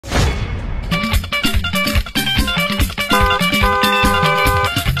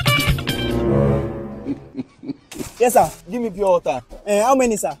Yes, sir. Give me pure water. How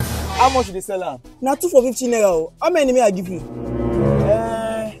many, sir? How much you dey sell am? Now 2 for 15 naira. How many may I give you?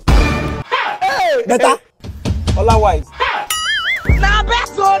 Better? Olawise. Na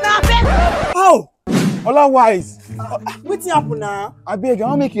best o, na best. How? Olawise. Wetin happen now? Abeg, I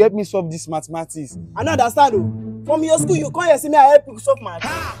wan make you help me solve this mathematics. I no understand o. From your school, you come here say me I help you solve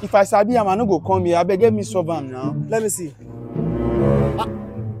math. If I sabi am, I no go come here. Abeg, help me solve am now. Let me see.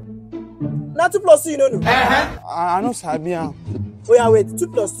 Now 2 plus 2 you no know. I no sabi am. Oh yeah, wait. 2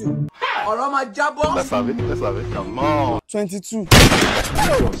 plus 2. Ọ̀rọ̀ máa jábọ́. Let's have it. Come on. 22.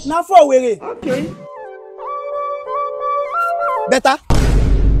 Now 4 were. Okay. Better?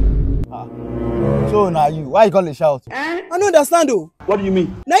 So na you, why you come dey shout? I no understand o. What do you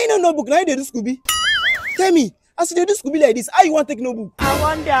mean? Now you no know book, now you dey do Scooby. Tell me, as you dey do Scooby like this, how you wan take no book? I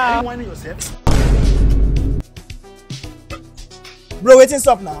wonder. Are you whining yourself? Bro, wetin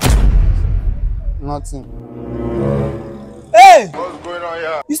sup now? Nothing. Hey! What's going on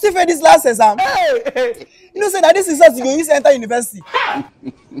here? You still fail this last exam? Hey. You know say that this result you go use enter university.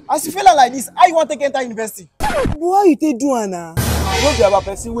 As you fail am like this, how you wan take enter university? But how you take do am na? No be about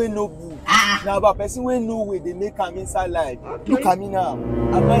person wey no book. Na about person wey know wey dey make am inside life. Look at me now.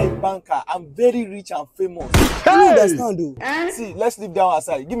 I'm not a banker. I'm very rich and famous. I no understand o. See, let's leave that one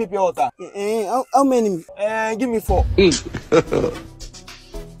aside. Give me pure water. How many? Give me 4.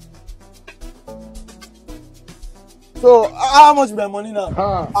 So, how much be my money now?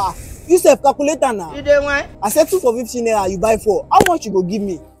 You sef calculator na. You dey whine? I said 2 for 15 naira, you buy 4. How much you go give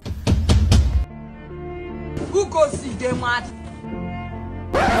me? Who go see dey mad?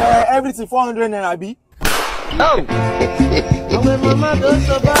 Everything 400 naira, abi? Oh. When mama don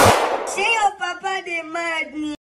survive. Say your papa dey mad me.